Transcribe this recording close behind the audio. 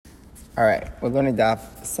All right, we're learning Daf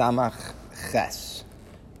Samach Ches.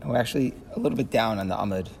 And we're actually a little bit down on the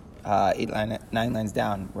Amud, 9 lines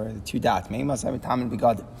down, where the two dots. One of the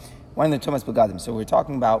Tumas Begadim. So we're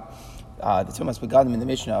talking about the Tumas Begadim in the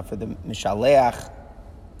Mishnah for the Mishaleach,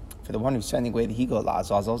 for the one who's sending away the Higo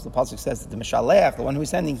La'azazos. The Pasuk says that the Mishaleach, the one who's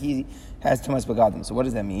sending, he has Tumas Begadim. So what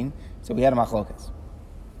does that mean? So we had a Machlokas.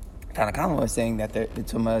 Tanakama was saying that the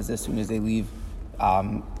Tumah is as soon as they leave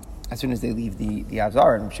the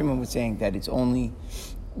Azar, and Shimon was saying that it's only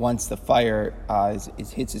once the fire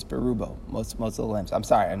hits his perubo, most of the lamps. I'm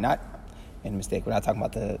sorry, I'm not made a mistake. We're not talking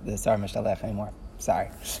about the Sar Mishalech anymore. Sorry.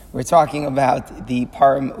 We're talking about the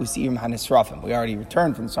Parim Usirim Hanisrafim. We already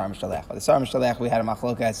returned from the Sar Mishalech. The Sar Mishalech, we had a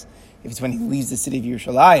machlokas if it's when he leaves the city of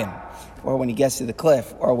Yerushalayim, or when he gets to the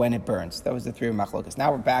cliff, or when it burns. That was the three machlokas.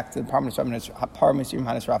 Now we're back to the Parim Usirim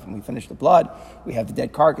Hanisrafim. We finished the blood. We have the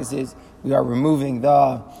dead carcasses. We are removing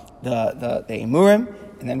the emurim,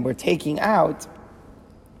 and then we're taking out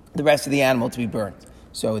the rest of the animal to be burned.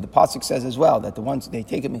 So the pasuk says as well that the ones they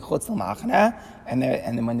take it michutz l'machana, and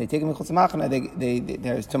then when they take it michutz l'machana,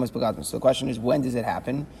 there's tumas begadim. So the question is, when does it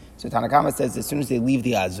happen? So Tanakama says as soon as they leave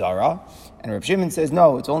the azara, and Reb Shimon says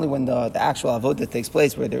no, it's only when the actual avodah takes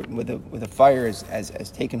place, where the fire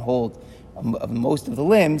has taken hold of most of the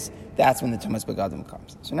limbs. That's when the tumas begadim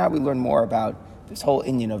comes. So now we learn more about this whole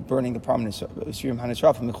Indian of burning the prominent Usirim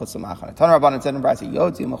Hanisrafim michutz l'machana. Tan Rabbanan said in Brasi,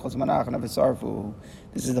 Yotzi michutz l'machana v'sarfu.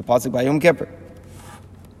 This is the pasuk by Yom Kippur.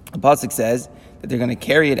 The pasuk says that they're going to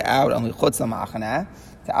carry it out on michutz l'machana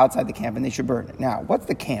to outside the camp, and they should burn it. Now, what's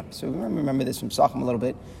the camp? So we remember this from Sachem a little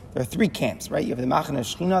bit. There are three camps, right? You have the Machane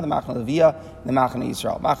Shechina, the Machane Leviyah, and the Machane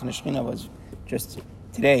Yisrael. Machane Shechina was just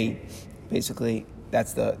today, basically.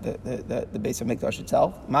 That's the base of Mikdash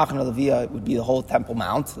itself. Machane Leviyah would be the whole Temple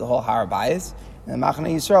Mount, the whole Har Bayis, and the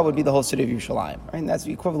Machane Yisrael would be the whole city of Yerushalayim. Right? And that's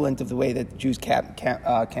the equivalent of the way that the Jews camped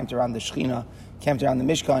around the Shechina, camped around the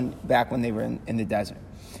Mishkan back when they were in the desert.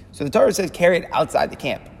 So the Torah says carry it outside the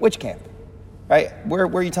camp. Which camp? Right? Where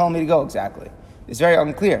are you telling me to go exactly? It's very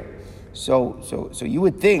unclear. So you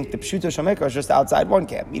would think the Pshuto Shomekar is just outside one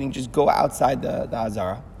camp, meaning just go outside the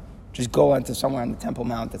Azara, just go into somewhere on the Temple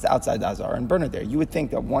Mount that's outside the Azara and burn it there. You would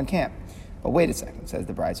think that one camp. But wait a second, says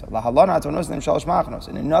the Brayso.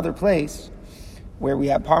 In another place where we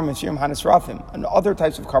have Parim Usirim Hanisrafim and other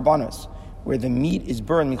types of karbanos, where the meat is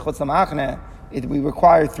burned, michutz l'machana, we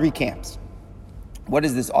require three camps. What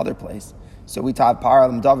is this other place? So we taught Par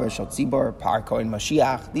Alam Davar, Shal Tzibor, Par Kohen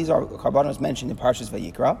Mashiach. These are karbanos mentioned in Parshas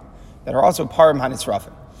Vayikra that are also Parim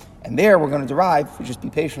Hanisrafim. And there we're going to derive, if we just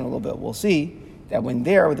be patient a little bit, we'll see that when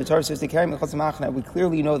the Torah says to carry michutz l'machana, we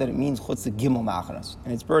clearly know that it means chutz l'gimel machanas,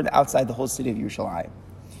 and it's burned outside the whole city of Yerushalayim.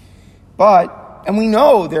 And we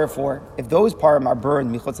know, therefore, if those parim are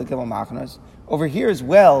burned michutz l'gimel machanas, over here as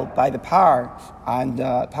well by the par and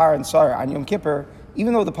Sarah on Yom Kippur,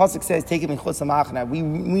 even though the pasuk says take it michutz l'machana, we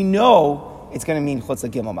know it's going to mean chutz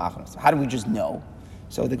l'gimel machanas. How do we just know?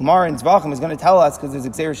 So the Gemara in Zvachim is going to tell us because there's a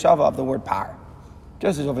Gzeir Shava of the word par.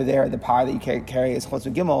 Just as over there, the par that you carry is chutz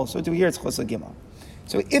l'gimel, so to here it's chutz l'gimel.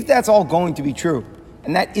 So if that's all going to be true,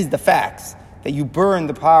 and that is the facts, that you burn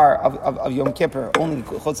the par of Yom Kippur only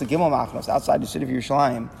chutz l'gimel machanos outside the city of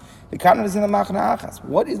Yerushalayim, the Kana is in the machana achas.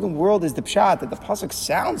 What in the world is the pshat that the pasuk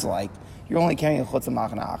sounds like you're only carrying a chutz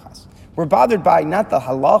l'machana achas? We're bothered by not the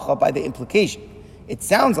halacha, by the implication. It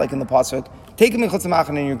sounds like in the pasuk, take him michutz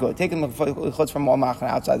l'machana and you're good. Take him michutz from one machana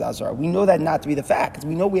outside the azara. We know that not to be the fact, because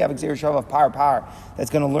we know we have a Gzeir Shav of par that's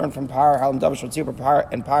going to learn from par halam davar shal tzibur par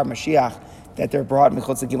and par Mashiach that they're brought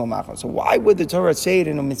michutz l'gimel machana. So why would the Torah say it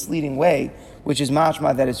in a misleading way, which is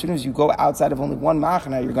mashma that as soon as you go outside of only one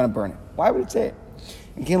machana, you're going to burn it? Why would it say it?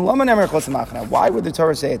 Why would the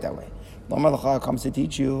Torah say it that way? Lama Lacha comes to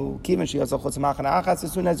teach you, as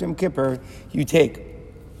soon as Yom Kippur, you take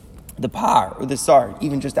the par or the sar,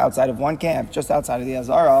 even just outside of one camp, just outside of the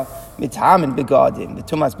Azara, mitam and begadim. The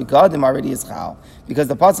tumas begadim already is chal, because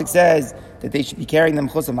the pasuk says that they should be carrying them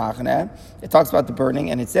chutz l'machana. It talks about the burning,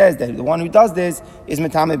 and it says that the one who does this is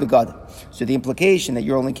mitam and begadim. So the implication that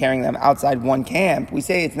you're only carrying them outside one camp, we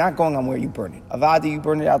say it's not going on where you burn it. Avada, you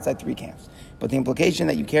burn it outside three camps. But the implication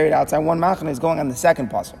that you carry it outside one machana is going on the second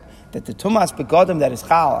pasuk. That the tumas begadim that is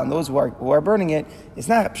chal on those who are burning it, it's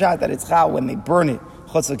not a pshat that it's chal when they burn it.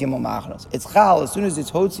 Chutz l'gimel machanos. It's chal as soon as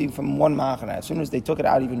it's hotzi from one machana, as soon as they took it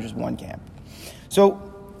out, even just one camp. So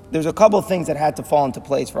there's a couple of things that had to fall into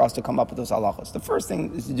place for us to come up with those halachos. The first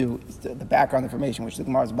thing is to do is the background information, which the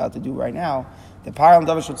Gemara is about to do right now. The param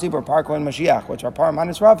davar shel tzibur, par kohen Mashiach, which are param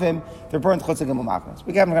hanisrafim, they're burned chutz l'gimel machanos.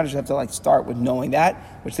 We have to start with knowing that,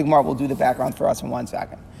 which the Gemara will do the background for us in 1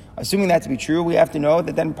 second. Assuming that to be true, we have to know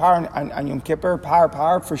that then par on Yom Kippur,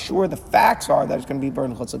 par, for sure, the facts are that it's going to be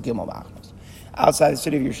burned Chutz Gimel Machnas, outside the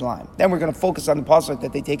city of Yerushalayim. Then we're going to focus on the pasuk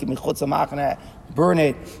that they take it Chutz Machna, burn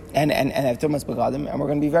it, and have Tumas Begadim, and we're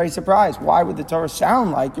going to be very surprised. Why would the Torah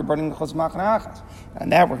sound like you're burning the Chutz Machna Achas?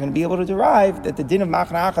 And that we're going to be able to derive that the din of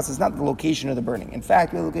Machna Achas is not the location of the burning. In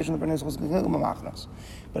fact, the location of the burning is Chutz Gimel Machnas.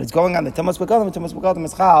 But it's going on the Tumas Begadim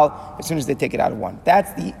is Chal as soon as they take it out of one.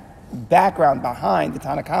 That's the background behind the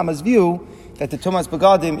Tanakama's view that the Tumas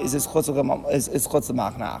Begadim is Chutz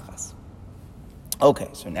Machna Achas. Okay,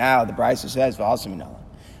 so now the Brisa says,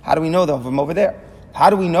 how do we know though from over there? How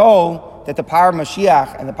do we know that the power of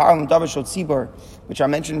Mashiach and the power of Davar Shel Tzibur, which are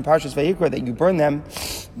mentioned in Parshas Vayikra, that you burn them,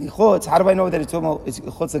 how do I know that it's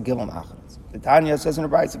Chutz Gimel Machnas? The Tanya says in the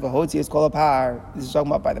Brisa, V'hotzi is called a power. This is talking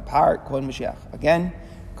about by the power, Kohen Mashiach. Again,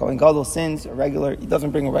 Kohen Gadol sins he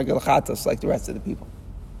doesn't bring a regular chatos like the rest of the people.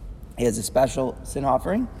 He has a special sin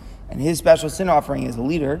offering, and his special sin offering is a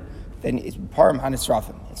leader. Then it's parim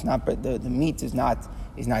hanisrafim. It's not, but the meat is not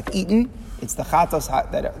eaten. It's the chatos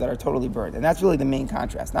that are totally burned, and that's really the main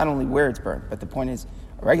contrast. Not only where it's burned, but the point is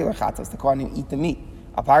a regular chatos. The kohanim eat the meat.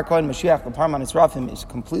 A par kohen Mashiach, the parim hanisrafim is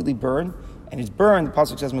completely burned, and it's burned. The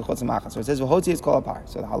pasuk says mechutz machas. So it says v'hotzi is kol apar.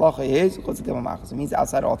 So the halacha is chutz gimel machas. It means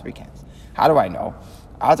outside all three camps. How do I know?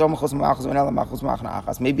 Maybe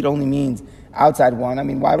it only means outside one. I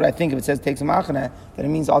mean, why would I think if it says take some machana that it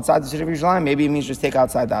means outside the city of Yerushalayim? Maybe it means just take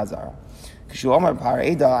outside the Azara.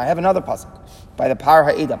 I have another pasuk by the par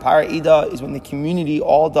ha'eda. Par ha'eda is when the community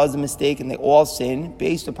all does a mistake and they all sin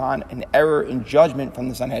based upon an error in judgment from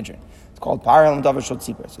the Sanhedrin. It's called par ha'elam davar shel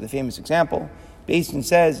tzibur. So the famous example, Beis Din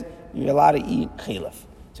says you're allowed to eat chalef.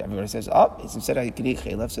 So everybody says, it's instead I can eat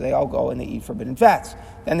chalef, so they all go and they eat forbidden fats.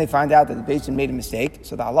 Then they find out that the Beis Din made a mistake.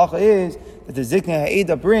 So the halacha is that the Zikna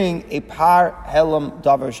Ha'eda bring a par helam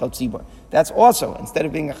davar shel tzibur. That's also, instead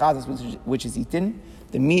of being a chatas which is eaten,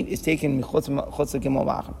 the meat is taken michutz gimel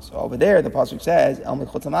machana. So over there, the pasuk says, el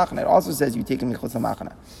michutz machana. It also says you take it michutz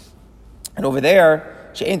machana. And over there,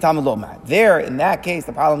 she'ein tamid lo ma'at. There, in that case,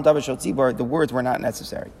 the par helam davar shel tzibur, the words were not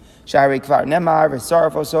necessary. It already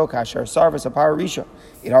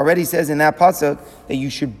says in that pasuk that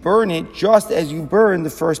you should burn it just as you burn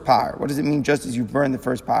the first par. What does it mean, just as you burn the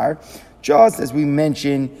first par? Just as we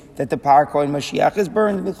mentioned that the par kohen Mashiach is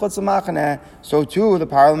burned michutz machana, so too the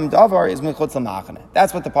par davar is michutz machana.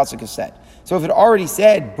 That's what the pasuk has said. So if it already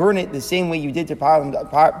said burn it the same way you did to the par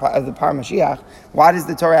Mashiach, why does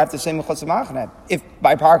the Torah have to say michutz machana? If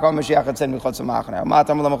by par kohen Mashiach it said michutz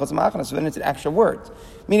machana, so then it's an extra word.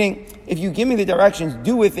 Meaning, if you give me the directions,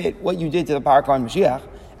 do with it what you did to the par kohen Mashiach,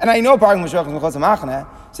 and I know par kohen Mashiach is michutz machana,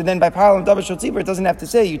 so then by par davar shel tzibur it doesn't have to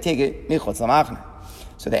say you take it michutz machana.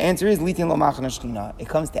 So the answer is litin lo machana shechina. It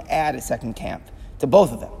comes to add a second camp to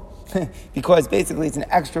both of them. Because basically it's an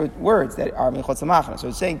extra words that are michutz machana. So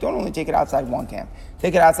it's saying don't only take it outside one camp,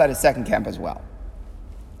 take it outside a second camp as well.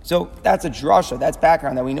 So that's a drasha, that's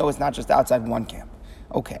background that we know it's not just outside one camp.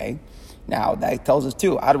 Okay, now that tells us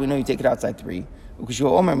too, how do we know you take it outside three? And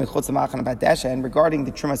regarding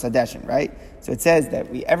the Trumas Hadeshin, right? So it says that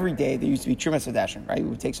every day there used to be Trumas Hadeshin, right? We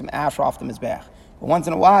would take some ash off the Mizbech. But once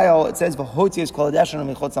in a while, it says v'hotzi is kol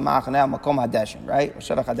hadeshin michutz hamachana makom hadeshin, right? Or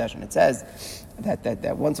shevach hadeshin. It says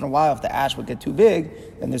that once in a while, if the ash would get too big,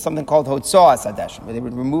 then there's something called hotzoas hadeshin, where they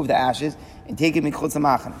would remove the ashes and take it michutz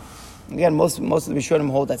hamachana. Again, most of the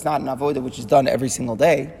Rishonim hold that's not an avodah which is done every single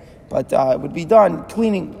day, but it would be done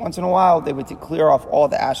cleaning once in a while. They would clear off all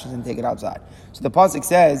the ashes and take it outside. So the pasuk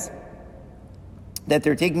says that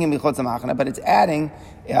they're taking it michutz hamachana, but it's adding.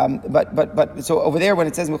 But so over there when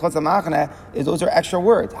it says michutz hamachana, those are extra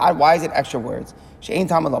words. Why is it extra words? She'ein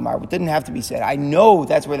tamid lomar. It didn't have to be said. I know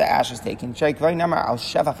that's where the ash is taken. It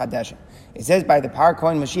says by the par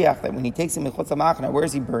kohen Mashiach that when he takes it michutz hamachana, where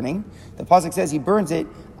is he burning? The pasuk says he burns it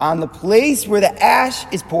on the place where the ash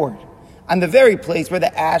is poured. On the very place where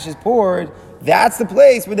the ash is poured, that's the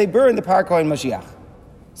place where they burn the par kohen Mashiach.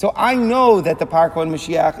 So I know that the par kohen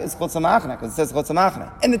Mashiach is chutz hamachana because it says chutz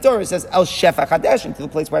hamachana, and the Torah says el shefach hadeshin, to the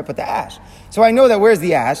place where I put the ash. So I know that where's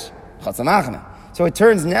the ash? Chutz hamachana. So it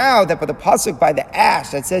turns now that by the pasuk by the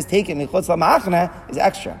ash that says take it michutz hamachana is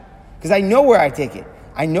extra because I know where I take it.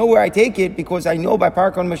 I know where I take it because I know by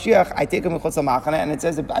par kohen Mashiach I take it michutz hamachana, and it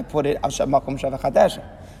says that I put it al makom shefach hadeshin.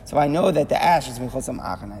 So I know that the ash is michutz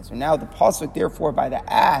hamachana. So now the pasuk, therefore, by the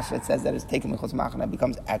ash that says that it's taken michutz hamachana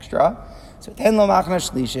becomes extra. So ten lo machana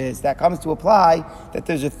shlishes, that comes to apply that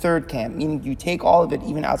there's a third camp, meaning you take all of it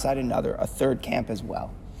even outside a third camp as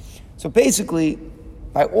well. So basically,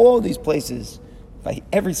 by all these places By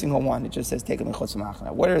every single one, it just says take a mechutz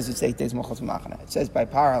machana. Where does it say take a mechutz machana? It says by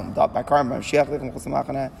param, by karm, Mashiach take a mechutz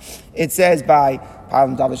machana. It says by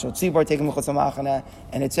param davashot tzibor take a mechutz machana,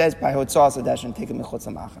 and it says by hotzah sadeshin take a mechutz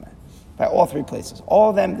machana. By all three places,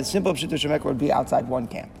 all of them, the simple pshuto shemek would be outside one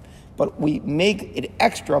camp, but we make it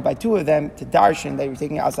extra by two of them to darshan that you're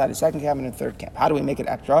taking it outside a second camp and a third camp. How do we make it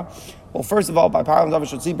extra? Well, first of all, by param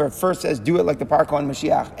davashot tzibor, it first says do it like the parko and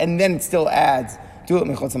Mashiach, and then it still adds do it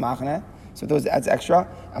mechutz machana. So those adds extra,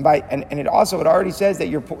 and it already says that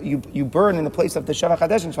you burn in the place of the Shevach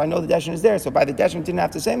HaDeshin, so I know the Deshin is there. So by the Deshin, didn't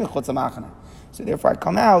have to say Mechutz HaMachana. So therefore, I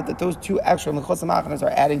come out that those two extra Mechutz HaMachanas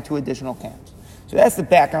are adding two additional camps. So that's the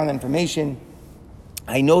background information.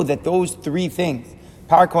 I know that those three things,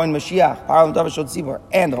 Par Kohen Mashiach, Par Davashot Tzibor,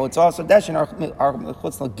 and the Hotzah Deshin are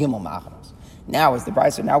Mechutz L'Gimel Machanos. Now, as the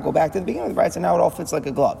Brisa now go back to the beginning of the Brisa, now it all fits like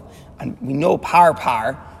a glove. And we know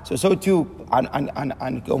par. So too on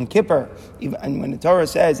Yom Kippur, and when the Torah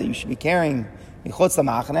says that you should be carrying Mechutz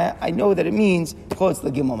L'Machana, I know that it means Mechutz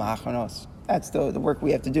L'Gimel Machanos. That's the work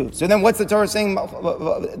we have to do. So then what's the Torah saying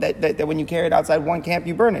that when you carry it outside one camp,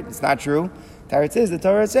 you burn it? It's not true. The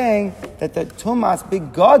Torah is saying that the Tumas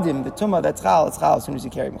Big Godim, the Tumah that's Chal, it's Chal as soon as you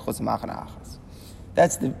carry Mechutz L'Machana Achas.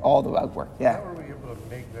 That's all the work. Yeah. How are we able to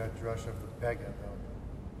make that drush of the Beged, though?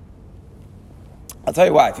 I'll tell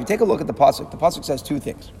you why. If you take a look at the pasuk says two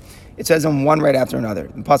things. It says them one right after another.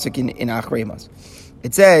 The pasuk in Achrei Mos.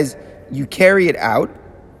 It says you carry it out.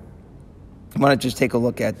 I want to just take a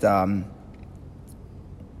look at the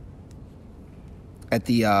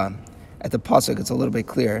pasuk. It's a little bit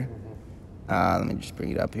clearer. Let me just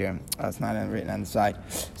bring it up here. It's not written on the side.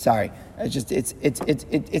 Sorry. It's in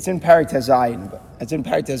Parak Tezayin. It's in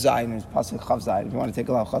Parak Tezayin. It's pasuk Chav Zayin. If you want to take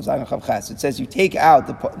a look, Chav Zayin and Chav Ches. It says you take out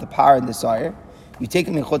the par and the sire. You take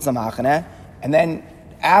them in Chutz HaMachana, and then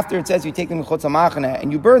after it says you take them in Chutz HaMachana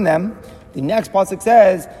and you burn them, the next pasuk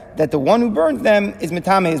says that the one who burns them is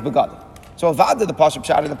Metame is Begadim. So Avada, the pasuk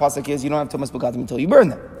shot in the pasuk is you don't have Tumas Begadim until you burn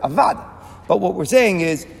them. Avada. But what we're saying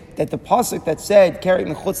is that the pasuk that said carry it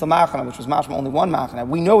in Chutz HaMachana, which was mashma only one machana,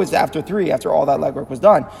 we know it's after three, after all that legwork was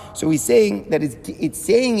done. So he's saying that it's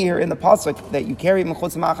saying here in the pasuk that you carry it in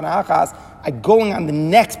Chutz HaMachana achas, going on the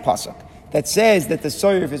next pasuk that says that the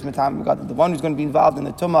soyer is Metam Begadim, the one who's going to be involved in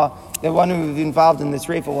the Tumah, the one who will be involved in this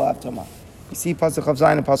Reifa will have Tumah. You see Pasuk of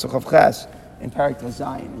Zayin and Pasuk of Ches in Parak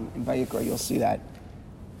Zayin in Vayikra, you'll see that.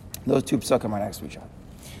 Those two psukim are next to each other.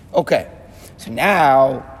 Okay, so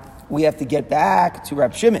now we have to get back to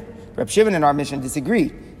Reb Shimon. Reb Shimon in our mission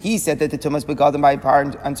disagreed. He said that the Tumas Begadim by Par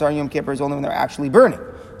and Ansar Yom Kippur is only when they're actually burning.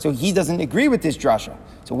 So he doesn't agree with this drasha.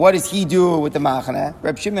 So what does he do with the machana?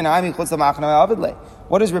 Reb Shimon,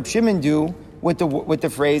 what does Reb Shimon do with the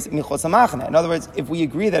phrase michutz machana? In other words, if we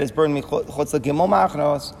agree that it's burned michutz gimel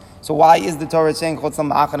machanos, so why is the Torah saying chutz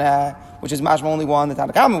machana, which is mashma only one? The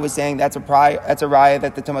Tanna Kamma was saying that's a raya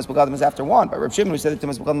that the Tumas Begadim is after one. But Reb Shimon, who said the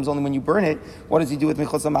Tumas Begadim is only when you burn it, what does he do with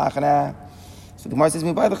michutz machana? So the Gemara says,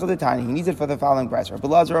 he needs it for the following price. Rabbi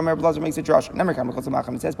Lazar makes a drush.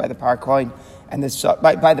 It says by the par coin and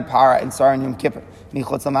by the para and Sar and Yom Kippur,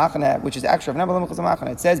 which is extra.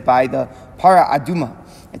 It says by the para aduma.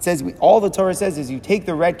 It says all the Torah says is you take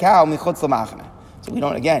the red cow michutz l'machana. So we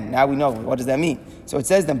don't. Again, now we know what does that mean. So it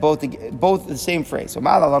says them both the same phrase. So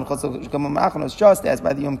ma'alalon chutz l'machana is just as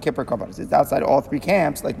by the Yom Kippur korbanos. It's outside all three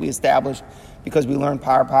camps, like we established because we learned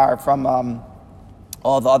par from.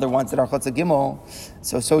 All the other ones that are chutz gimel,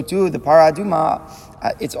 so too the para aduma,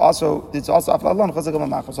 it's also aflalon chutz gimel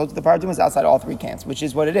machos. So too the para aduma is outside all three camps, which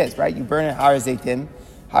is what it is, right? You burn it har zaytim.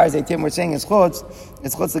 We're saying it's chutz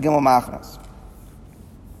gimel machos.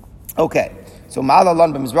 Okay, so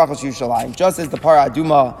ma'alalon b'mizrachos Yerushalayim, just as the para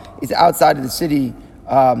aduma is outside of the city.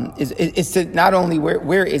 Is to not only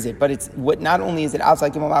where is it, but it's what not only is it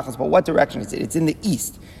outside Gimel Machos, but what direction is it? It's in the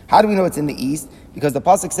east. How do we know it's in the east? Because the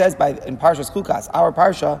pasuk says in Parshas Chukas, our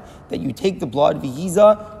parsha, that you take the blood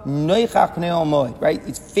vihiza noichach pnei moed, right?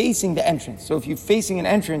 It's facing the entrance. So if you're facing an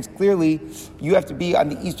entrance, clearly you have to be on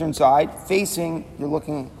the eastern side, facing. You're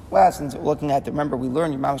looking west and looking at the. Remember, we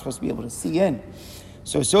learned your mom is supposed to be able to see in.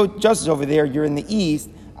 So just as over there, you're in the east.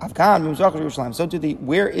 So to the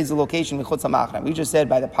where is the location of Chutz HaMachana? We just said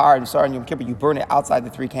by the Par and Sar and Yom Kippur, you burn it outside the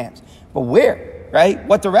three camps. But where, right?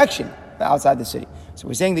 What direction? Outside the city. So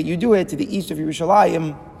we're saying that you do it to the east of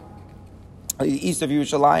Yerushalayim,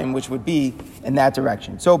 which would be in that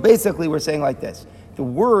direction. So basically we're saying like this, the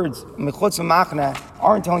words mechutz v'machna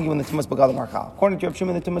aren't telling you when the tumas begadim are chal. According to Rav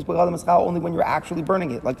Shimon, the tumas begadim is chal only when you're actually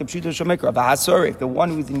burning it, like the pshuto shemikra, v'hasorif, the one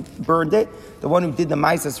who burned it, the one who did the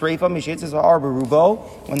ma'isa sreifa, mishetzes ha'ar berubo,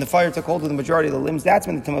 when the fire took hold of the majority of the limbs, that's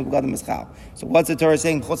when the tumas begadim is chal. So what's the Torah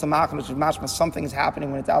saying? Mechutz v'machna, which is mashma, something is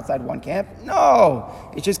happening when it's outside one camp? No,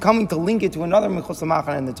 it's just coming to link it to another mechutz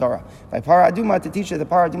v'machna in the Torah. By paraduma, to teach that the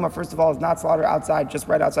paraduma, first of all, is not slaughtered outside, just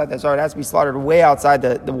right outside the Zohar. It has to be slaughtered way outside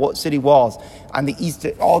the city walls, on the east,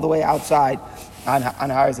 all the way outside on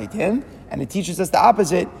Har Zaitim. And it teaches us the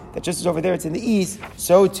opposite, that just as over there it's in the east,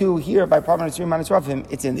 so too here by Parman Asirim Manasrafim,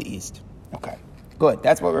 it's in the east. Okay, good.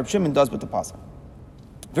 That's what Reb Shimon does with the pasuk.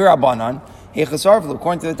 V'Rabbanan, Heichasarvlu,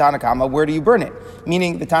 according to the Tanna Kama, where do you burn it?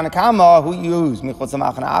 Meaning the Tanna Kama, who used Michutz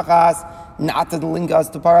Machna Achas, not to link us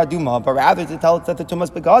to Paraduma, but rather to tell us that the Tumas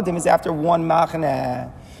Begadim is after one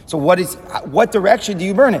Machna. So what direction do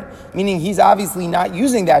you burn it? Meaning he's obviously not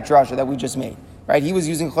using that drasha that we just made, right? He was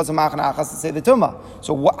using chutz machna achas to say the tumah.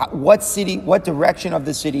 So what direction of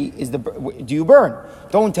the city do you burn?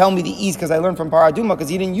 Don't tell me the east because I learned from Paraduma, because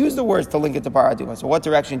he didn't use the words to link it to Paraduma. So what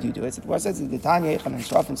direction do you do it? So what says the Tanya Yechan and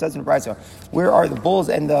Shrafim says in the Brisa, where are the bulls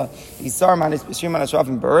and the Yisar Shir Man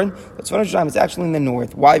Shrafim burn? But Tzvon is actually in the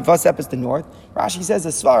north. Why Vasep is the north? Rashi says the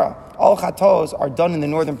Svara, all chatos are done in the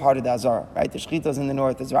northern part of the Azara, right? The Shechita is in the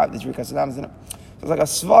north, the Zrika Saddam is in the north. So it's like a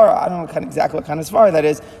svara. I don't know exactly what kind of svara that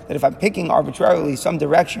is. That if I'm picking arbitrarily some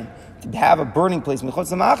direction to have a burning place,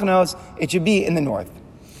 mechutz machnos, it should be in the north.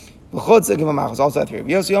 Also at three.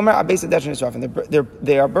 They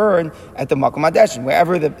are burned at the makom hadeshin,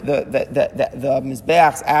 wherever the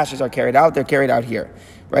mizbeach's ashes are carried out. They're carried out here,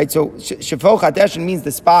 right? So shefoch hadeshin means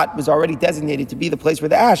the spot was already designated to be the place where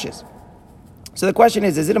the ashes. So the question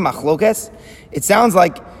is it a machlokes? It sounds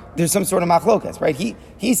like there's some sort of machlokes, right?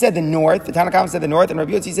 He said the north, the Tanna Kama said the north, and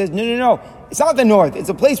Rabbi Yossi says, no, it's not the north, it's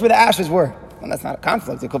a place where the ashes were. Well, that's not a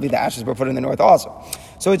conflict, it could be the ashes were put in the north also.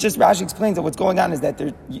 So it's just, Rashi explains that what's going on is that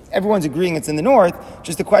everyone's agreeing it's in the north,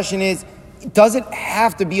 just the question is, does it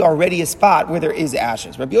have to be already a spot where there is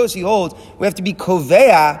ashes? Rabbi Yossi holds, we have to be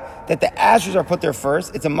koveya, that the ashes are put there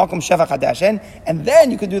first, it's a makom shevach hadeshen, and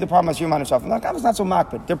then you can do the parmas yirman and shafim. It's not so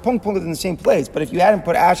makbid. They're pung in the same place, but if you hadn't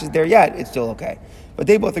put ashes there yet, it's still okay. But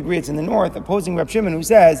they both agree it's in the north, opposing Reb Shimon, who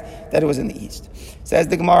says that it was in the east. Says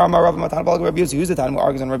the Gemara, Rabbi Yossi, who's the time who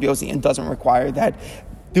argues on Rabbi Yossi and doesn't require that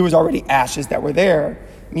there was already ashes that were there.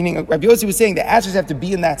 Meaning, Rabbi Yossi was saying the ashes have to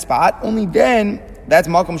be in that spot, only then that's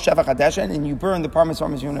Malcolm Shevach Hadeshen, and you burn the Parmas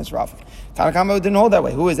Parmas Yunas Raf. Tanna Kama didn't hold that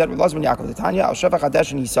way. Who is that? Rabbi ben Yaakov. The Tanya, Al Shevach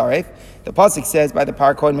Hadeshen Yisaref. The Pasuk says by the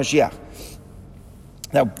Parakoin Mashiach.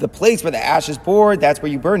 Now, the place where the ash is poured, that's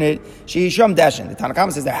where you burn it. Sheisham Deshin. The Tanna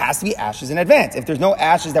Kama says there has to be ashes in advance. If there's no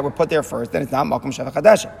ashes that were put there first, then it's not Malkum Shevach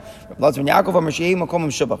Hadeshin.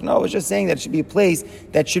 No, it's just saying that it should be a place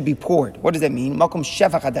that should be poured. What does that mean? Malkum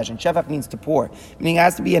Shevach Hadeshin. Shevach means to pour, meaning it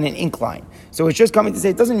has to be in an incline. So it's just coming to say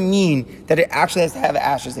it doesn't mean that it actually has to have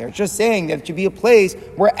ashes there. It's just saying that it should be a place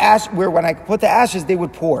where when I put the ashes, they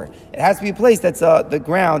would pour. It has to be a place that's the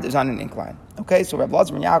ground is on an incline. Okay, so Rabbi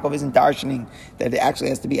ben Yaakov isn't darshaning that it actually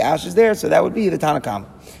has to be ashes there, so that would be the Tanna Kama.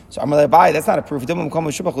 So I'm going to buy, that's not a proof.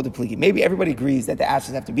 Maybe everybody agrees that the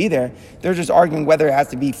ashes have to be there. They're just arguing whether it has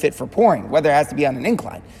to be fit for pouring, whether it has to be on an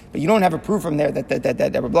incline. But you don't have a proof from there that Rabbi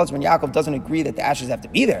ben Yaakov doesn't agree that the ashes have to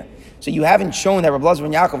be there. So you haven't shown that Rabbi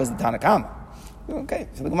ben Yaakov is the Tanna Kama. Okay,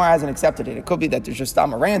 so the Gemara hasn't accepted it. It could be that there's just a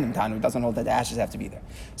random Tana who doesn't hold that the ashes have to be there.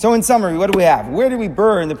 So in summary, what do we have? Where do we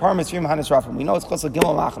burn the Parmas Yirm Hanas Rafim? We know it's Chosel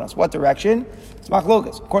Gimel Machnos. What direction? It's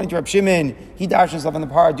Machlokas. According to Reb Shimon, he dashed himself in the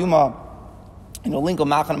Paraduma, and the link of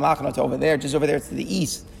Machana to over there, just over there it's to the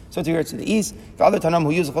east. So to here it's to the east. The other Tanam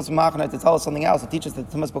who use Chosel Machana to tell us something else, to teach us that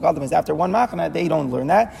the Tumas Begadim is after one Machana, they don't learn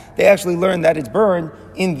that. They actually learn that it's burned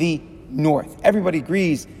in the north. Everybody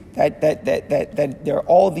agrees that there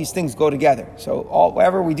all of these things go together. So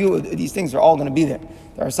whatever we do, these things are all going to be there.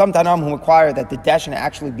 There are some Tanam who require that the Deshin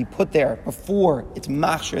actually be put there before it's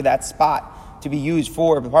machshir, that spot, to be used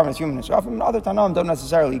for the Parmas Yirm Hanas Rafim. And other Tanam don't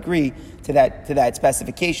necessarily agree to that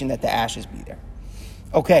specification that the ashes be there.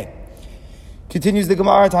 Okay. Continues the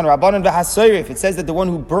Gemara, Tan Rabbanan v'hasoyrif. It says that the one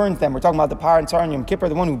who burns them, we're talking about the Par and Tzar and Yom Kippur,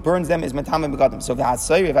 the one who burns them is Matam Begadim. So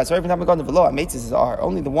v'hasoyrif Matam Begadim v'lo, Ametzis are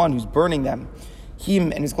only the one who's burning them,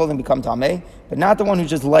 him and his clothing become Tameh, but not the one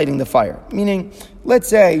who's just lighting the fire. Meaning, let's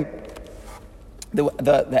say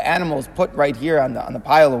the animal is put right here on the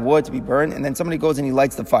pile of wood to be burned, and then somebody goes and he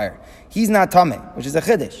lights the fire. He's not Tameh, which is a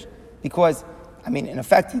Chiddush, because in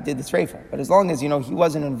effect, he did the sreifa. But as long as, he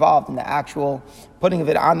wasn't involved in the actual putting of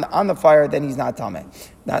it on the fire, then he's not tameh.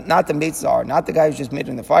 Not the meitzar, not the guy who's just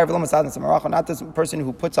making the fire, not the person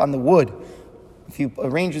who puts on the wood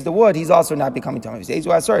arranges the wood, he's also not becoming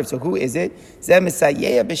tamei. So who is it?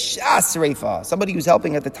 Somebody who's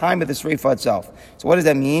helping at the time of the sreifa itself. So what does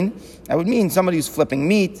that mean? That would mean somebody who's flipping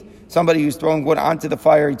meat, somebody who's throwing wood onto the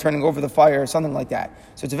fire, turning over the fire, something like that.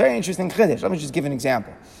 So it's a very interesting chiddush. Let me just give an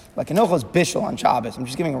example. Like an ochos bishul on Shabbos. I'm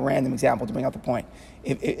just giving a random example to bring out the point.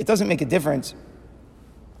 It doesn't make a difference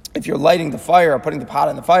if you're lighting the fire or putting the pot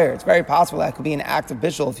on the fire. It's very possible that could be an act of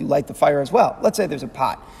bishul if you light the fire as well. Let's say there's a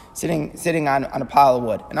pot sitting on a pile of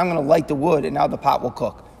wood, and I'm going to light the wood, and now the pot will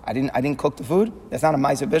cook. I didn't cook the food. That's not a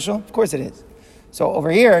ma'aseh bishul. Of course it is. So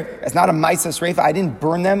over here, it's not a ma'aseh sreifa. I didn't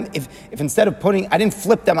burn them. If instead of I didn't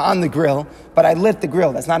flip them on the grill, but I lit the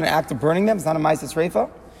grill. That's not an act of burning them. It's not a ma'aseh sreifa.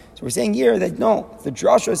 So we're saying here that no, the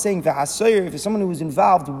drasha is saying v'hasoyer, if it's someone who is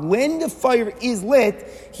involved when the fire is lit,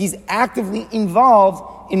 he's actively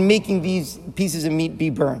involved in making these pieces of meat be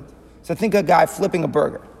burned. So think of a guy flipping a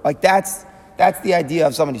burger. Like that's the idea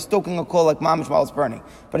of somebody stoking a coal like mamish while it's burning.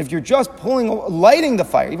 But if you're just lighting the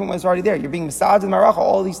fire, even when it's already there, you're being massaged in maracha,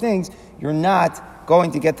 all these things, you're not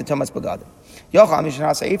going to get the tumas bagadim.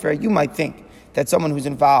 You might think that someone who's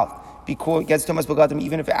involved gets tumas bagadim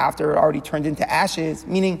even if after it already turned into ashes,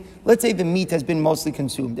 meaning, let's say the meat has been mostly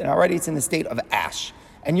consumed and already it's in the state of ash,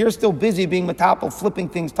 and you're still busy being metapel, flipping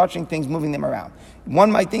things, touching things, moving them around.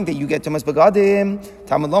 One might think that you get tumas bagadim,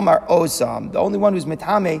 Talmud lomar osam, the only one who's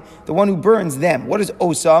metame, the one who burns them. What is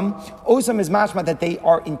osam? Osam is mashma that they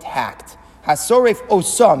are intact. Hasoref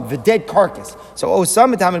osam, the dead carcass. So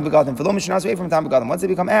osam metame bagadim, v'lo mishanas away from metame bagadim. Once they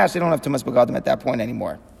become ash, they don't have tumas bagadim at that point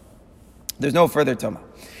anymore. There's no further tumah.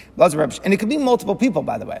 And it could be multiple people,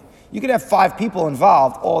 by the way. You could have 5 people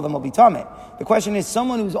involved, all of them will be tameh. The question is,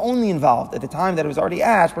 someone who's only involved at the time that it was already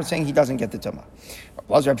ash, we're saying he doesn't get the tumah.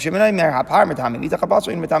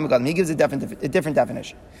 He gives a different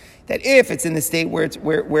definition. That if it's in the state where it's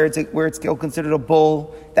still considered a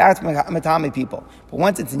bull, that's matame people. But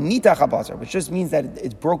once it's nitach habasar, which just means that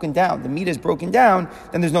it's broken down, the meat is broken down,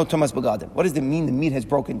 then there's no tumas bagadim. What does it mean the meat has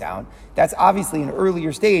broken down? That's obviously an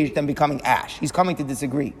earlier stage than becoming ash. He's coming to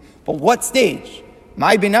disagree. But what stage?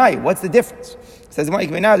 My benai, what's the difference? It says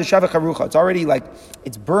it's already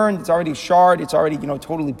it's burned, it's already charred, it's already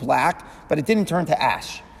totally black, but it didn't turn to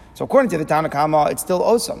ash. So according to the Tanna Kama, it's still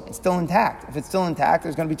osam, it's still intact. If it's still intact,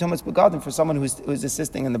 there's going to be tumas bagadim for someone who's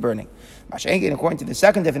assisting in the burning. According to the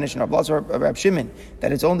second definition of Rab Shimon,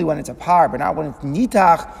 that it's only when it's a par, but not when it's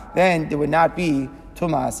nitach, then there would not be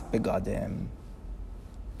tumas bagadim.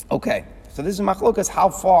 Okay, so this is machlokas how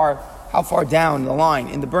far down the line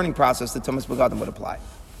in the burning process the tumas bagadim would apply.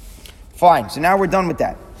 Fine, so now we're done with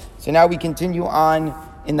that. So now we continue on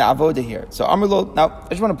in the avoda here. So Amrlo, now I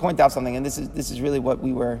just want to point out something, and this is really what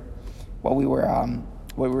we were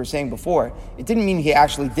saying before. It didn't mean he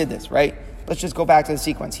actually did this, right? Let's just go back to the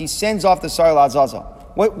sequence. He sends off the Sar L'Azazel.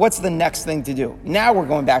 What's the next thing to do? Now we're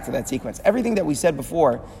going back to that sequence. Everything that we said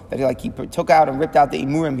before, that he took out and ripped out the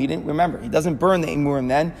imurim, he didn't remember. He doesn't burn the imurim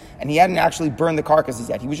then, and he hadn't actually burned the carcasses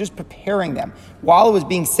yet. He was just preparing them. While it was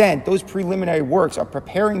being sent, those preliminary works are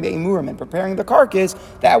preparing the imurim and preparing the carcass.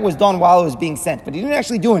 That was done while it was being sent, but he didn't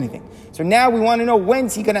actually do anything. So now we want to know,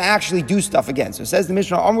 when's he going to actually do stuff again? So it says the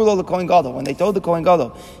Mishnah, Amrlo the Kohen Gadol, when they told the Kohen Gadol,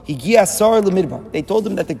 Higia Sar L'Midbar, they told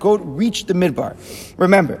him that the goat reached the Midbar.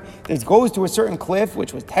 Remember, it goes to a certain cliff,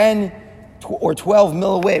 which was 10 or 12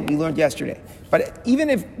 mil away, we learned yesterday. But even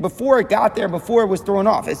if before it got there, before it was thrown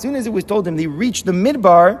off, as soon as it was told him they reached the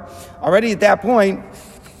Midbar, already at that point,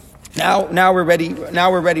 now we're ready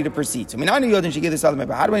to proceed. So how do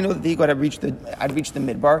I know that the eagle had reached the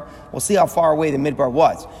midbar? We'll see how far away the midbar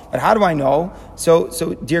was. But how do I know? So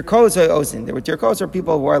Dirkos Osin. There were Dirkos are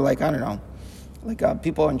people who are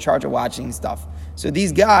people in charge of watching stuff. So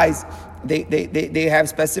these guys, they have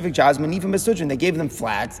specific jobs. Manifim Besudrin, they gave them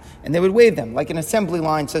flags and they would wave them like an assembly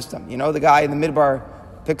line system. The guy in the midbar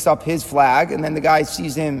picks up his flag, and then the guy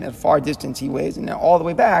sees him at a far distance, he waves, and then all the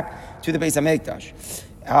way back to the Beis HaMikdash.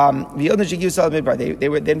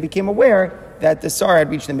 They then became aware that the Sar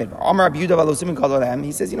had reached the Midbar.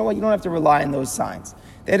 He says, you know what, you don't have to rely on those signs.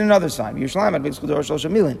 They had another sign.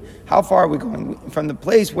 How far are we going? From the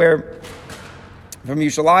place where, from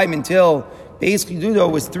Yerushalayim until Beis Chidudo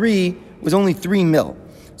was only 3 mil.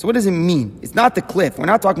 So what does it mean? It's not the cliff. We're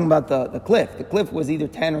not talking about the cliff. The cliff was either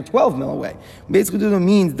 10 or 12 mil away. Basically, it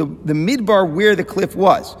means the midbar where the cliff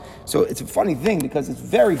was. So it's a funny thing because it's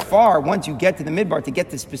very far once you get to the midbar to get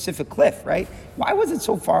the specific cliff, right? Why was it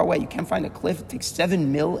so far away? You can't find a cliff. It takes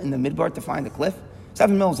 7 mil in the midbar to find a cliff.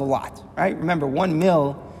 7 mil is a lot, right? Remember, 1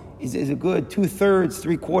 mil is a good 2/3,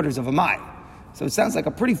 3/4 of a mile. So it sounds like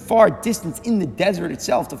a pretty far distance in the desert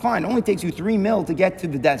itself to find. It only takes you 3 mil to get to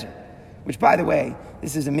the desert. Which, by the way,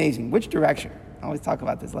 this is amazing. Which direction? I always talk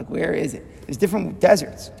about this. Like, where is it? There's different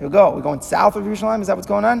deserts to go. We're going south of Yerushalayim. Is that what's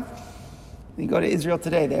going on? You go to Israel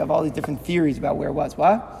today. They have all these different theories about where it was. What?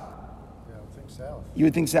 Yeah, I would think south. You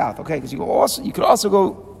would think south, okay? Because you could also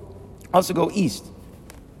go east.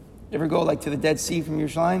 You ever go like to the Dead Sea from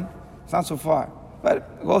Yerushalayim? It's not so far.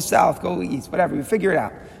 But go south, go east, whatever. You figure it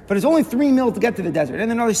out. But it's only 3 mil to get to the desert. And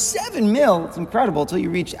then another 7 mil, it's incredible, until you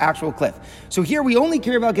reach actual cliff. So here we only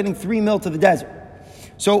care about getting 3 mil to the desert.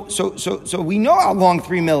 So we know how long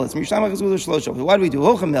 3 mil is. So what do we do?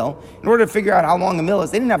 In order to figure out how long a mil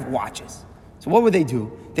is, they didn't have watches. So what would they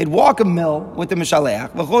do? They'd walk a mil with the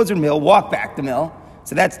Mishaleach, the mil, walk back the mil.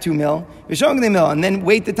 So that's 2 mil. You're showing the mil, and then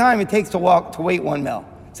wait the time it takes to wait 1 mil.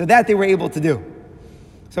 So that they were able to do.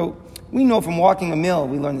 So we know from walking a mil,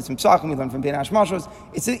 we learned this from Psachim, we learned from Ben Hashmashos,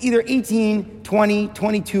 it's either 18, 20,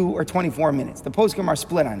 22, or 24 minutes. The poskim are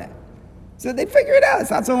split on that. So they figure it out,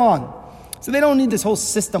 it's not so long. So they don't need this whole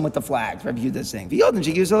system with the flags, Rabbi Yehuda is saying.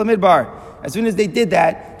 As soon as they did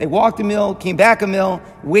that, they walked a mil, came back a mil,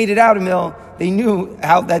 waited out a mil, they knew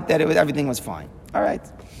how everything was fine. All right.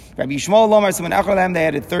 Rabbi Yishmael Lomar, Simon Achalam, they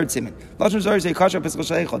added third simon.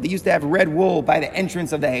 They used to have red wool by the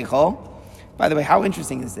entrance of the Heichal. By the way, how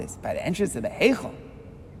interesting is this? By the entrance of the Heichal.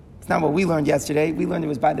 It's not what we learned yesterday. We learned it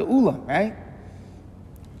was by the Ulam, right?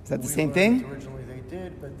 Is that the same thing? Originally they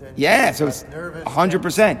did, but then yeah, so it's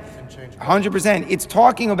 100%. 100%. It's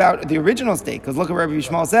talking about the original state, because look at what Rabbi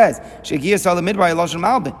Yishmael says.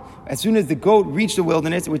 As soon as the goat reached the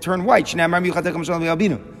wilderness, it would turn white. Now,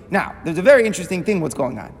 there's a very interesting thing what's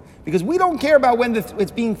going on. Because we don't care about when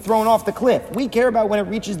it's being thrown off the cliff. We care about when it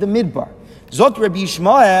reaches the midbar. Zot Rabbi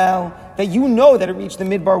Yishmael, that you know that it reached the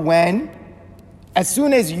midbar when? As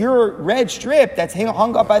soon as your red strip that's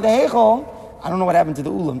hung up by the Heichal, I don't know what happened to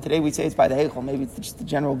the Ulam. Today we say it's by the Heichal. Maybe it's just the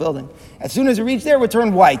general building. As soon as it reached there, it would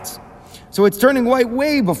turn white. So it's turning white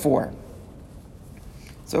way before.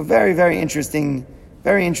 So very, very interesting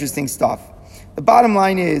stuff. The bottom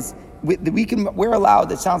line is, we're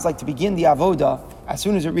allowed, it sounds like, to begin the avoda as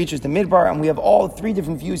soon as it reaches the midbar, and we have all 3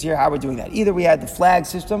 different views here how we're doing that. Either we had the flag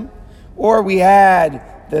system, or we had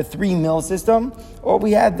the 3 mil system, or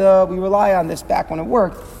we rely on this back when it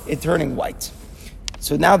worked, it turning white.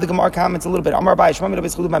 So now the Gemara comments a little bit.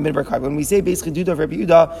 When we say basically Duda of Rabbi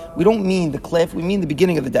Yehuda, we don't mean the cliff, we mean the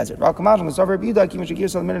beginning of the desert. So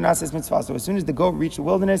as soon as the goat reached the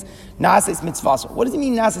wilderness, nasis mitzvah. What does it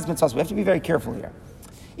mean, nasis mitzvah? We have to be very careful here.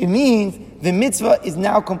 It means the mitzvah is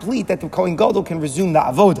now complete, that the Kohen Gadol can resume the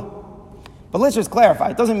avodah. But let's just clarify,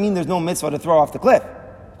 it doesn't mean there's no mitzvah to throw off the cliff.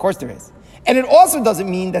 Of course there is. And it also doesn't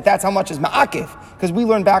mean that that's how much is ma'akev, because we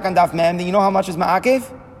learned back on Daf Mem that you know how much is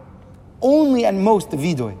ma'akev? Only at most the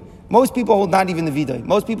vidoy. Most people hold not even the vidoy.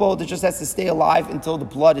 Most people hold it just has to stay alive until the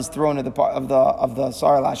blood is thrown of the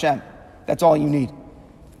Sarah Hashem. That's all you need.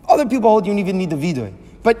 Other people hold you don't even need the vidoy.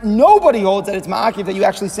 But nobody holds that it's ma'akev, that you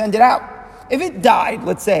actually send it out. If it died,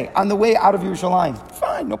 let's say, on the way out of Yerushalayim,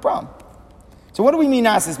 fine, no problem. So what do we mean,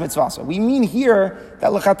 nasis mitzvah? We mean here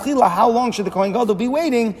that l'chatchila, how long should the Kohen Gadol be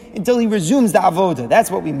waiting until he resumes the avodah?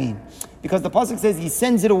 That's what we mean. Because the pasuk says he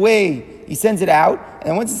sends it away, he sends it out,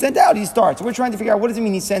 and once it's sent out, he starts. So we're trying to figure out, what does it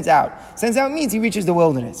mean he sends out? Sends out means he reaches the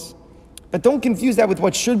wilderness. But don't confuse that with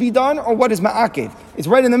what should be done or what is ma'akev. It's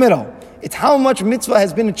right in the middle. It's how much mitzvah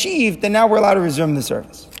has been achieved, and now we're allowed to resume the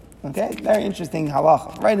service. Okay? Very interesting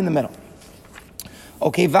halacha, right in the middle.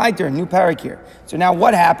 Okay, weiter, new parak here. So now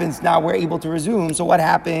what happens? Now we're able to resume. So what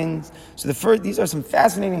happens? So these are some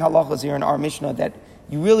fascinating halachas here in our Mishnah that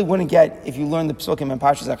you really wouldn't get if you learned the Psukim and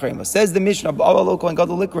Parshas Acharei. Says the Mishnah,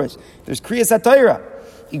 there's Kriyas HaTorah.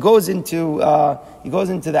 He goes into the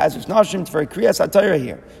Azuz Nashim for a Kriyas HaTorah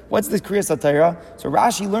here. What's this Kriyas HaTorah? So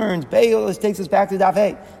Rashi learns, this takes us back to Daf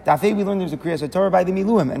Hey. Daf Hey, we learned there's a Kriyas HaTorah by the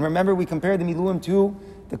Miluim. And remember, we compared the Miluim to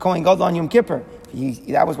the Kohen Gadol on Yom Kippur.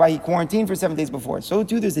 That was why he quarantined for 7 days before. So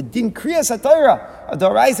too, there's a din Kriyas HaTorah, a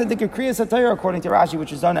Doraisa din Kriyas HaTorah according to Rashi,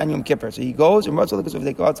 which is done on Yom Kippur. So he goes and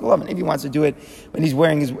if he wants to do it when he's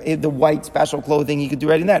wearing the white special clothing, he could do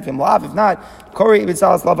right in that. If not, Korei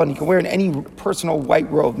B'Tzalas Lavan, he can wear in any personal white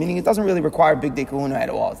robe, meaning it doesn't really require big day kahuna at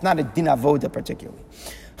all. It's not a din avoda particularly.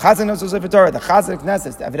 Chazan knows the Chazan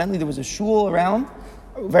Knesset. Evidently, there was a shul around,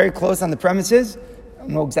 very close on the premises. I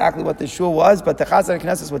don't know exactly what the shul was, but the Chazan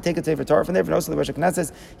Knesset would take a Sefer Torah from there. Also, the Rosh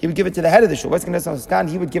Knesset, he would give it to the head of the shul. What's Knesset?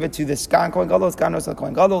 He would give it to the Skan Kohen Gadol. Skan knows the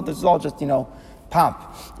Kohen Gadol. This is all just pomp,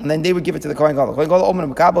 and then they would give it to the Kohen Gadol. Kohen Gadol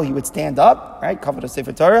Omen Makabel. He would stand up, right, cover the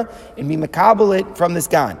Sefer Torah, and be Makabel it from the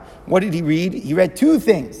Skan. What did he read? He read 2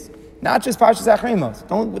 things, not just Parshas Acharei.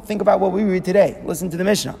 Don't think about what we read today. Listen to the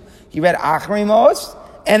Mishnah. He read Acharei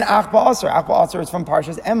and Ach Ba'asar. Ach Ba'asar is from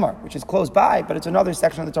Parshas Emor, which is close by, but it's another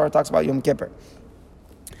section of the Torah that talks about Yom Kippur.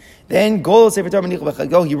 Then Gol Sefer Torah Manichu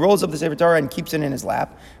B'Chago, he rolls up the Sefer Torah and keeps it in his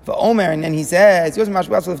lap. V'Omer, and then he says, there's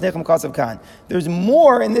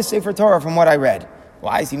more in this Sefer Torah from what I read.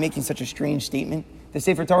 Why is he making such a strange statement? The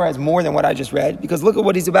Sefer Torah has more than what I just read, because look at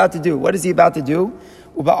what he's about to do. What is he about to do?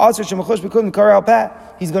 He's going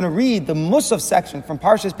to read the Musaf section from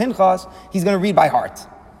Parshas Pinchas. He's going to read by heart.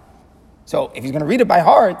 So if he's going to read it by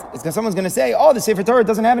heart, it's because someone's going to say, oh, the Sefer Torah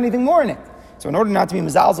doesn't have anything more in it. So in order not to be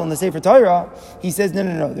mezalzel in the Sefer Torah, he says,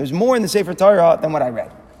 no, there's more in the Sefer Torah than what I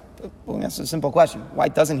read. Well, that's a simple question. Why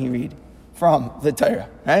doesn't he read from the Torah,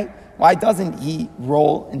 right? Why doesn't he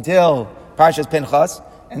roll until Parshas Pinchas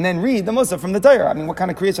and then read the Musaf from the Torah? I mean, what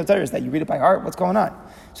kind of Kriyas Torah is that? You read it by heart? What's going on?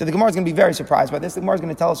 So the Gemara is going to be very surprised by this. The Gemara is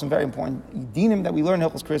going to tell us some very important dinim that we learn in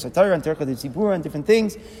Hilchos Kriyas Torah and Tercha D'Tzibura and different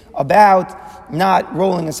things about not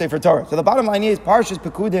rolling a Sefer Torah. So the bottom line is Parshas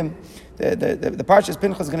Pekudim, the Parshas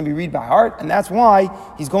Pinchas is going to be read by heart, and that's why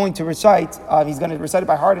he's going to recite it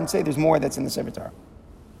by heart and say there's more that's in the Sefer Torah.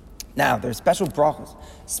 Now, there's special brachos,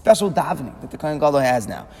 special davening that the Kohen Gadol has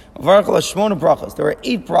now. There are 8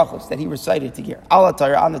 brachos that he recited to gear. Ala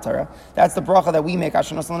Torah, on the Torah. That's the bracha that we make. He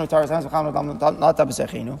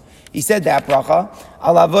said that bracha.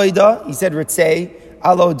 Al Avodah, he said Ritzei.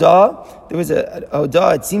 Al Odah, there was a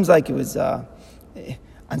Odah, it seems like it was, on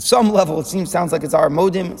some level, sounds like it's our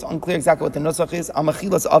modim. It's unclear exactly what the nusach is.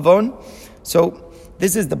 Amachilas Avon. So,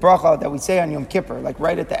 this is the bracha that we say on Yom Kippur, like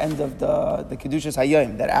right at the end of the Kedushas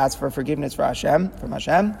Hayom, that asks for forgiveness from Hashem.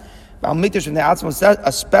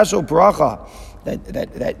 A special bracha that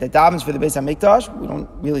davens for the Beis HaMikdash. We don't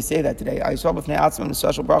really say that today. I saw b'fnei atzmam a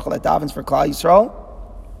special bracha that davens for Klal Yisrael.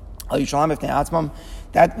 Al Yisraelim b'fnei atzmam.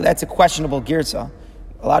 That's a questionable girsa.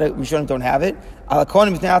 A lot of Rishonim don't have it. Al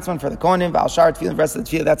Kohanim b'fnei atzmam for the Kohanim. Al Shar Tefillah, the rest of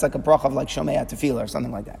the Tefillah. That's like a bracha of like Shomei Tefillah or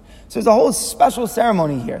something like that. So there's a whole special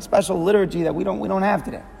ceremony here, special liturgy that we don't have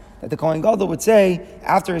today, that the Kohen Gadol would say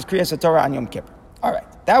after his Kriyas Torah on Yom Kippur. All right,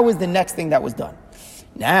 that was the next thing that was done.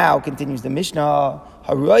 Now continues the Mishnah.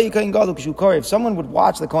 If someone would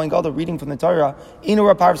watch the Kohen Gadol reading from the Torah,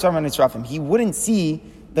 he wouldn't see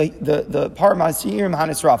the Parmas Yirim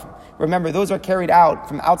HaNisrafim. Remember, those are carried out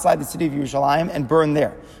from outside the city of Yerushalayim and burned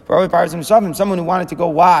there. For someone who wanted to go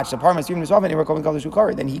watch the Parmas Yirim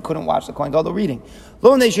HaNisrafim, then he couldn't watch the Kohen Gadol reading.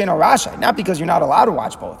 Not because you're not allowed to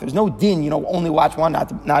watch both. There's no din, only watch one,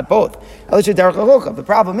 not both. The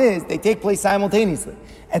problem is, they take place simultaneously.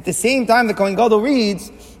 At the same time the Kohen Gadol reads,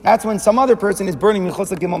 that's when some other person is burning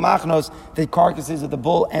Michutz Gimel Machnos, the carcasses of the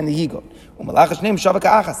bull and the he-goat.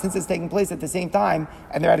 Since it's taking place at the same time,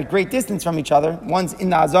 and they're at a great distance from each other, one's in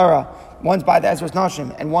the Azara, one's by the Ezras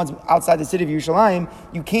Nashim, and one's outside the city of Yerushalayim,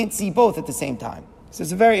 you can't see both at the same time. So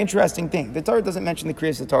it's a very interesting thing. The Torah doesn't mention the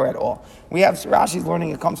Kriyas Torah at all. We have Rashi's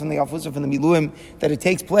learning, it comes from the Alfusah, from the Miluim, that it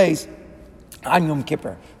takes place on Yom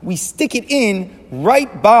Kippur. We stick it in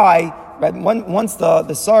right by, once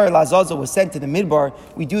the Sar Lazazel was sent to the Midbar,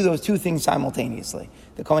 we do those two things simultaneously.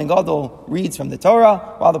 The Kohen Gadol reads from the Torah,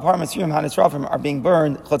 while the Parmas Yirim HaNisrafim are being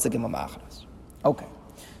burned. Okay.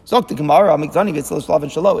 So the Gemara, it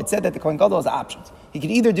said that the Kohen Gadol has options. He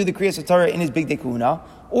could either do the Kriyas Torah in his Big Day Kuna,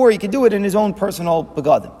 or he could do it in his own personal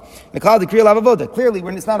begadim. Clearly,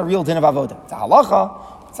 when it's not a real din of avodah, it's a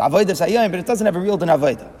halacha. It's avodah sayayim, but it doesn't have a real din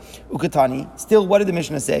avodah. Ukatani. Still, what did the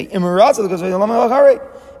Mishnah say?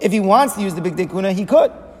 If he wants to use the Big Day Kuna, he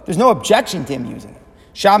could. There's no objection to him using it.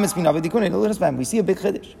 We see a big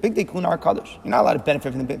chiddush. Big Day Kuna are kaddish. You're not allowed to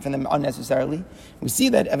benefit from them unnecessarily. We see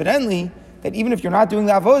that evidently that even if you're not doing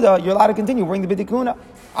the avodah, you're allowed to continue wearing the Big Day Kuna.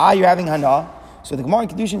 You're having hana. So the Gemara in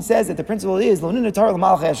Kedushin says that the principle is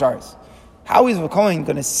how is a Kohen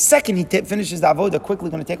going to, second he finishes the avodah, quickly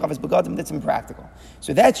going to take off his begadim? That's impractical.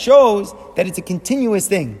 So that shows that it's a continuous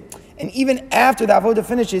thing. And even after the avodah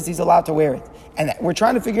finishes, he's allowed to wear it. And we're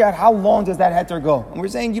trying to figure out how long does that heter go. And we're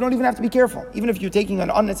saying you don't even have to be careful. Even if you're taking an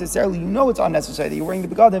unnecessarily, it's unnecessary that you're wearing the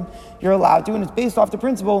begadim, you're allowed to, and it's based off the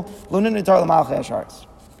principle,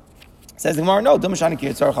 says the Gemara, no, it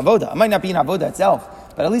might not be an avodah itself,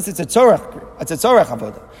 but at least it's a tzorech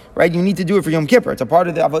avodah, right? You need to do it for Yom Kippur. It's a part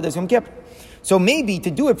of the avodah Yom Kippur. So maybe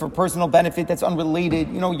to do it for personal benefit that's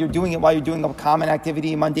unrelated, you're doing it while you're doing a common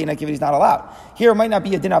activity, mundane activity is not allowed. Here it might not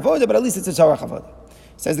be a din avodah, but at least it's a tzorech avodah.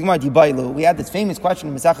 Says the Gemara, Dibailu. We had this famous question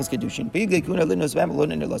in Mesachas Kedushin.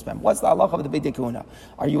 What's the halacha of the Big Day Kuna?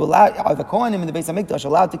 Are the Kohanim in the Beis HaMikdash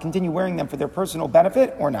allowed to continue wearing them for their personal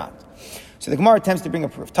benefit or not? So the Gemara attempts to bring a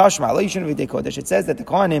proof. Tashma, it says that the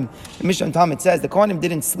Kohanim, the Mishnah Tam, it says the Kohanim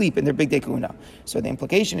didn't sleep in their big day kahuna. So the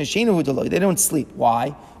implication is Sheinu Hudaloi, they don't sleep.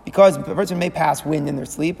 Why? Because a person may pass wind in their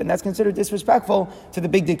sleep, and that's considered disrespectful to the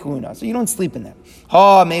big day kahuna. So you don't sleep in them.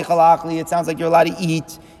 It sounds like you're allowed to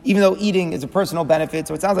eat, even though eating is a personal benefit,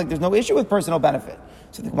 so it sounds like there's no issue with personal benefit.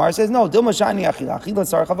 So the Gemara says, no, it says that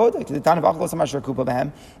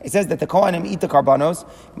the Kohanim eat the karbanos,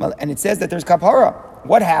 and it says that there's kapara.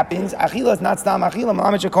 What happens? Achila is not stam achila.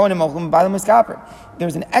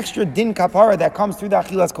 There's an extra din kapara that comes through the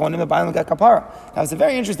achilas kohanim, the bailam get kapara. Now it's a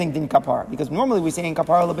very interesting din kapara, because normally we say in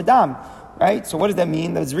kapara lebedam, right? So what does that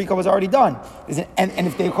mean? The zrika was already done. And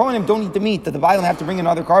if the kohanim don't eat the meat, does the bailam have to bring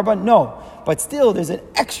another karban? No. But still, there's an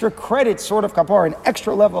extra credit sort of kapara, an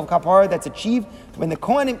extra level of kapara that's achieved. When the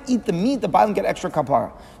kohanim eat the meat, the bailam get extra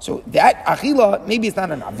kapara. So that achila, maybe it's not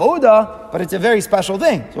an avoda, but it's a very special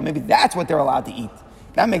thing. So maybe that's what they're allowed to eat.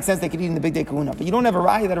 That makes sense, they could eat in the big day kahuna. But you don't have a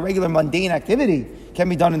raya that a regular mundane activity can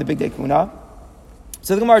be done in the big day kahuna.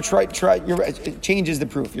 So the Gemara changes the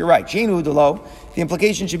proof. You're right. Sheinu Delo, the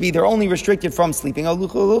implication should be they're only restricted from sleeping.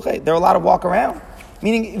 They're allowed to walk around.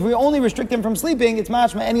 Meaning, if we only restrict them from sleeping, it's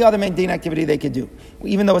mashma any other mundane activity they could do,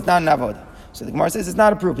 even though it's not an avoda. So the Gemara says it's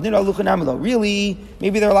not a proof. Really,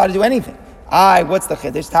 maybe they're allowed to do anything. What's the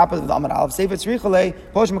chiddush? Top of the Amar Aleph.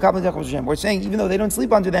 We're saying even though they don't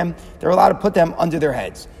sleep under them, they're allowed to put them under their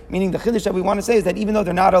heads. Meaning the chiddush that we want to say is that even though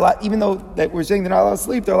they're not allowed, even though that we're saying they're not allowed to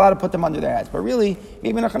sleep, they're allowed to put them under their heads. But really,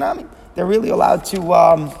 maybe nachanami, they're really allowed to.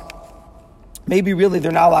 Maybe really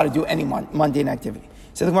they're not allowed to do any mundane activity.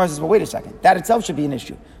 So the Gemara says, well, wait a second. That itself should be an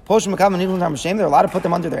issue. They're allowed to put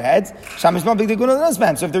them under their heads. So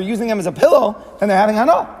if they're using them as a pillow, then they're having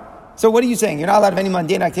hana. So what are you saying? You're not allowed to have any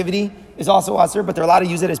mundane activity is also asr, but they're allowed to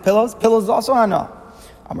use it as pillows? Pillows is also hana.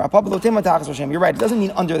 You're right. It doesn't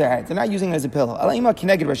mean under their heads. They're not using it as a pillow.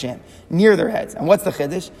 Near their heads. And what's the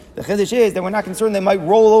chiddush? The chiddush is that we're not concerned they might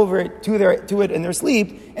roll over it to it in their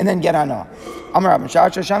sleep and then get hana. That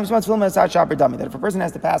if a person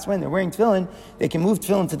has to pass wind, they're wearing tefillin, they can move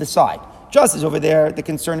tefillin to the side. Just as over there, the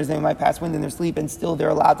concern is they might pass wind in their sleep, and still they're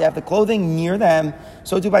allowed to have the clothing near them.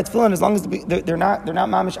 So too by tefillin, as long as they're not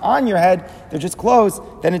mamish on your head, they're just close,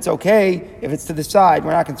 then it's okay. If it's to the side,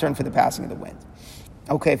 we're not concerned for the passing of the wind.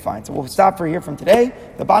 Okay, fine. So we'll stop for here from today.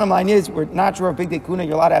 The bottom line is, we're not sure if big day kuna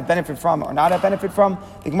you're allowed to have benefit from or not have benefit from.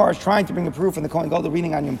 The Gemara is trying to bring a proof in the Kohen Gadol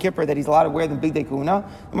reading on Yom Kippur that he's allowed to wear the big day kuna.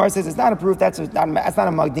 The Gemara says it's not a proof. That's not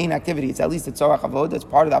a mundane activity. It's at least a tzorach avod. That's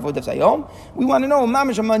part of the avod of Sayom. We want to know,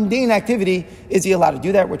 mamish, a mundane activity, is he allowed to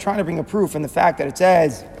do that? We're trying to bring a proof in the fact that it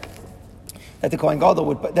says that the Kohen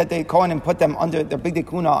Gadol that the Kohanim put them under their big day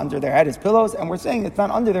kuna under their head as pillows, and we're saying it's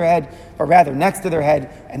not under their head, but rather next to their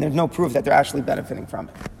head, and there's no proof that they're actually benefiting from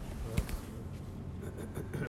it.